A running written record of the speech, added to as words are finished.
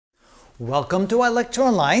Welcome to our lecture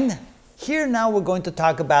online. Here now we're going to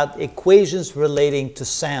talk about equations relating to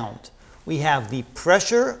sound. We have the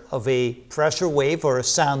pressure of a pressure wave or a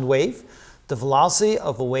sound wave, the velocity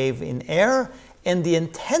of a wave in air, and the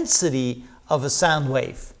intensity of a sound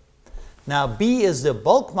wave. Now B is the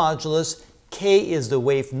bulk modulus, K is the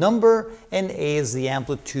wave number, and A is the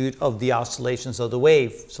amplitude of the oscillations of the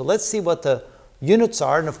wave. So let's see what the units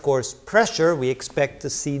are. And of course, pressure, we expect to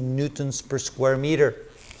see newtons per square meter.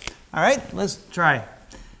 All right, let's try.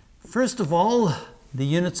 First of all, the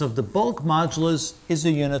units of the bulk modulus is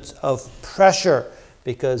the units of pressure,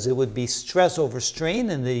 because it would be stress over strain,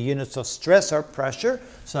 and the units of stress are pressure.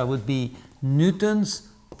 So it would be newtons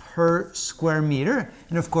per square meter.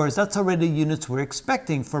 And of course, that's already the units we're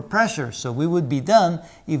expecting for pressure. So we would be done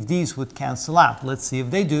if these would cancel out. Let's see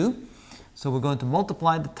if they do. So we're going to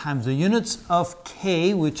multiply the times the units of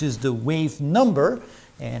K, which is the wave number.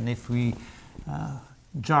 And if we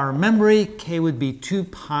jar our memory, K would be 2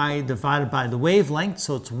 pi divided by the wavelength,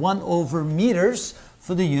 so it's 1 over meters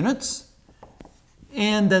for the units.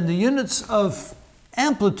 And then the units of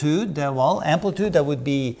amplitude, amplitude, that would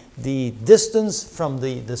be the distance from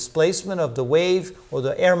the displacement of the wave or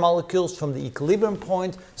the air molecules from the equilibrium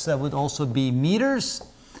point, so that would also be meters.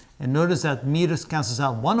 And notice that meters cancels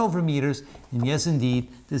out 1 over meters, and yes indeed,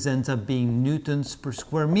 this ends up being newtons per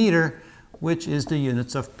square meter, which is the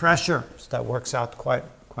units of pressure. So that works out quite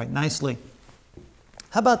nicely.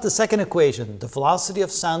 How about the second equation? The velocity of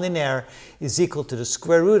sound in air is equal to the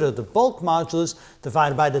square root of the bulk modulus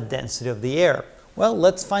divided by the density of the air. Well,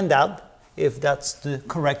 let's find out if that's the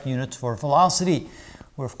correct units for velocity.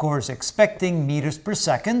 We're of course expecting meters per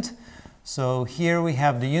second. So here we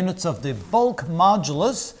have the units of the bulk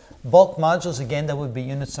modulus. Bulk modulus, again, that would be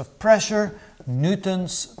units of pressure,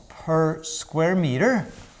 newtons per square meter.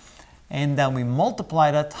 And then we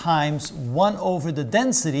multiply that times 1 over the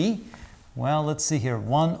density. Well, let's see here,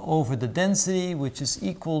 1 over the density, which is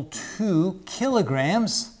equal to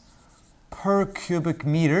kilograms per cubic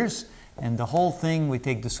meters. And the whole thing, we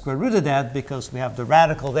take the square root of that because we have the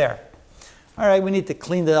radical there. All right, we need to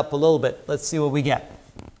clean that up a little bit. Let's see what we get.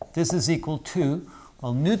 This is equal to,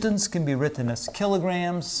 well, newtons can be written as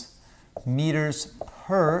kilograms, meters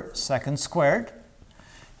per second squared.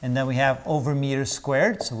 And then we have over meters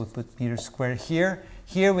squared, so we put meters squared here.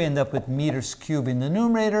 Here we end up with meters cubed in the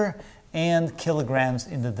numerator and kilograms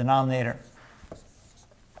in the denominator.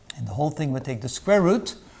 And the whole thing would take the square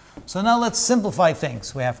root. So now let's simplify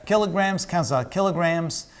things. We have kilograms, cancel out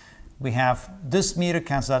kilograms. We have this meter,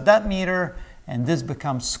 cancel out that meter. And this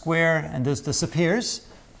becomes squared, and this disappears.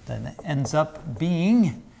 Then it ends up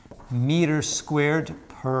being meters squared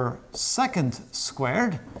per second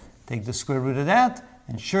squared. Take the square root of that.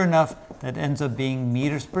 And sure enough, that ends up being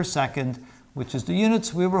meters per second, which is the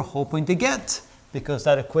units we were hoping to get, because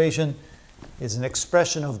that equation is an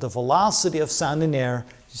expression of the velocity of sound in air.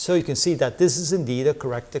 So you can see that this is indeed a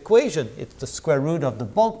correct equation. It's the square root of the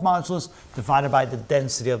bulk modulus divided by the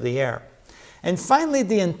density of the air. And finally,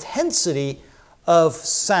 the intensity of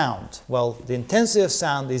sound. Well, the intensity of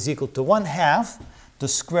sound is equal to 1/2 the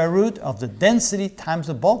square root of the density times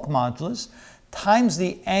the bulk modulus times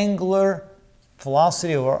the angular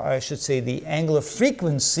velocity, or I should say the angular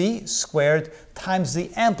frequency squared times the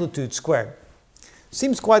amplitude squared.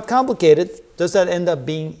 Seems quite complicated. Does that end up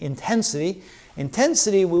being intensity?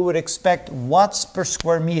 Intensity, we would expect watts per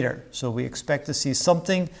square meter. So we expect to see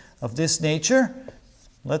something of this nature.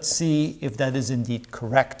 Let's see if that is indeed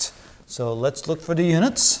correct. So let's look for the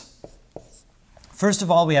units. First of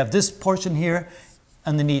all, we have this portion here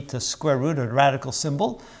underneath the square root or the radical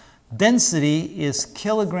symbol. Density is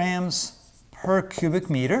kilograms per cubic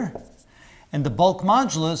meter, and the bulk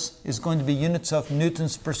modulus is going to be units of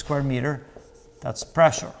newtons per square meter. That's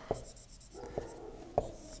pressure.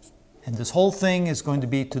 And this whole thing is going to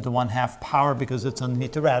be to the 1/2 power because it's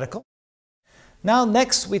underneath the radical. Now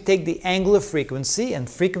next we take the angular frequency, and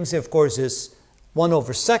frequency of course is 1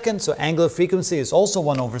 over second, so angular frequency is also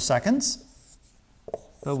 1 over seconds.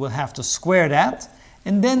 But we'll have to square that.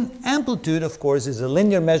 And then amplitude, of course, is a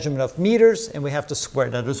linear measurement of meters, and we have to square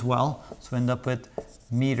that as well. So we end up with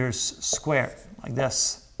meters squared, like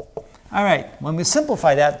this. All right, when we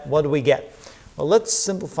simplify that, what do we get? Well, let's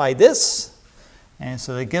simplify this. And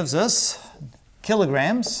so that gives us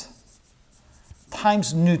kilograms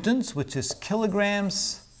times newtons, which is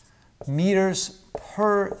kilograms meters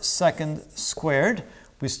per second squared.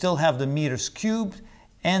 We still have the meters cubed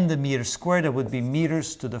and the meters squared. That would be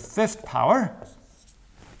meters to the 5th power.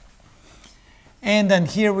 And then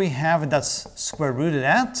here we have, and that's square root of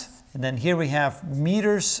that, and then here we have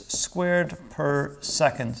meters squared per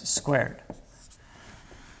second squared.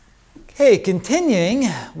 Okay, continuing,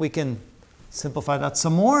 we can simplify that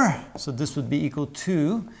some more. So this would be equal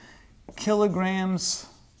to kilograms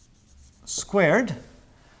squared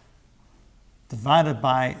divided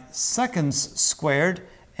by seconds squared,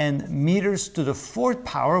 and meters to the fourth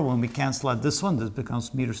power. When we cancel out this one, this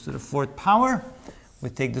becomes meters to the fourth power. We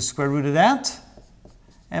take the square root of that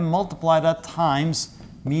and multiply that times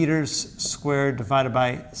meters squared divided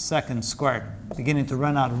by seconds squared. Beginning to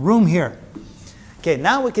run out of room here. Okay,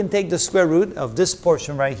 now we can take the square root of this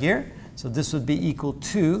portion right here. So this would be equal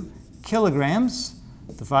to kilograms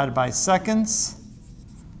divided by seconds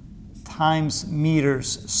times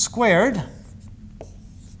meters squared,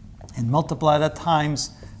 and multiply that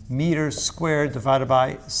times meters squared divided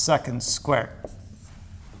by seconds squared.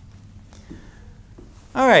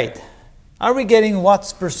 All right, are we getting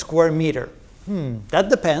watts per square meter? That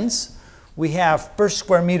depends. We have per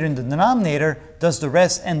square meter in the denominator. Does the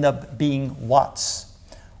rest end up being watts?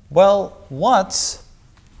 Well, watts,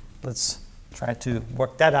 let's try to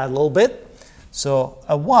work that out a little bit. So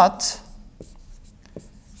a watt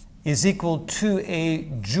is equal to a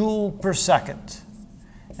joule per second.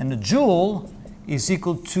 And a joule is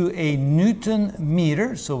equal to a Newton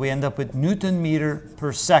meter. So we end up with Newton meter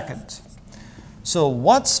per second. So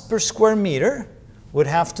watts per square meter would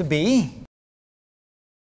have to be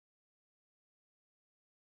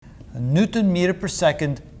a Newton meter per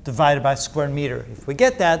second divided by square meter. If we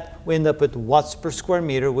get that, we end up with watts per square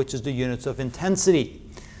meter, which is the units of intensity.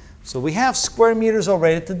 So we have square meters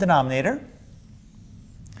already at the denominator.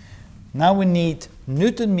 Now we need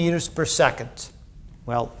Newton meters per second.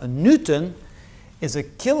 Well, a Newton is a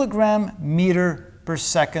kilogram meter per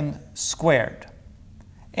second squared.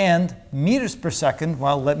 And meters per second,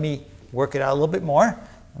 well, let me work it out a little bit more.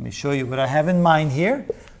 Let me show you what I have in mind here.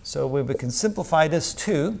 So we can simplify this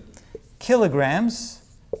to kilograms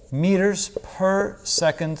meters per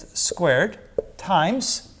second squared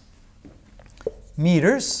times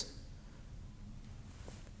meters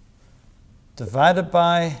divided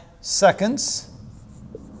by seconds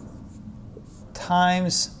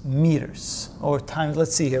times meters, or times,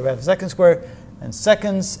 let's see here, we have seconds squared and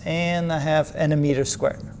seconds, and I have a meter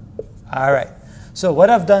squared. All right, so what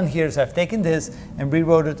I've done here is I've taken this and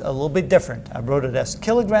rewrote it a little bit different. I wrote it as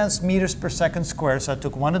kilograms meters per second squared, so I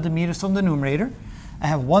took one of the meters from the numerator. I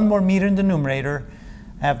have one more meter in the numerator.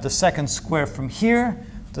 I have the seconds squared from here,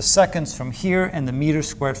 the seconds from here, and the meters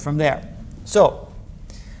squared from there. So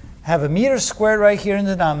I have a meter squared right here in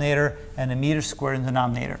the denominator and a meter squared in the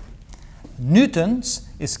denominator. Newtons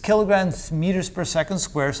is kilograms meters per second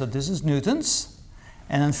squared, so this is newtons.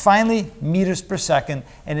 And then finally, meters per second,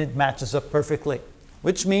 and it matches up perfectly.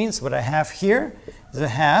 Which means what I have here is I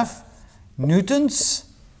have newtons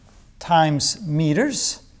times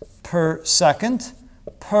meters per second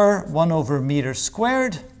per 1 over meter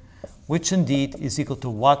squared, which indeed is equal to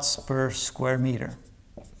watts per square meter.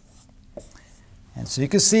 And so you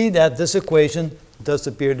can see that this equation does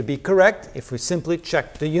appear to be correct if we simply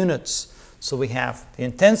check the units. So we have the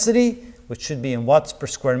intensity, which should be in watts per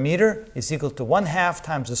square meter, is equal to 1/2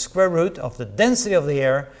 times the square root of the density of the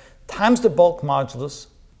air times the bulk modulus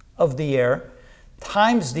of the air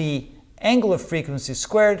times the angular frequency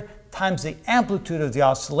squared times the amplitude of the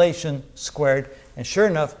oscillation squared. And sure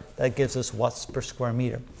enough, that gives us watts per square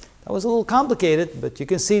meter. That was a little complicated, but you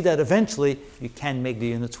can see that eventually you can make the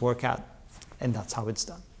units work out. And that's how it's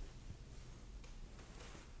done.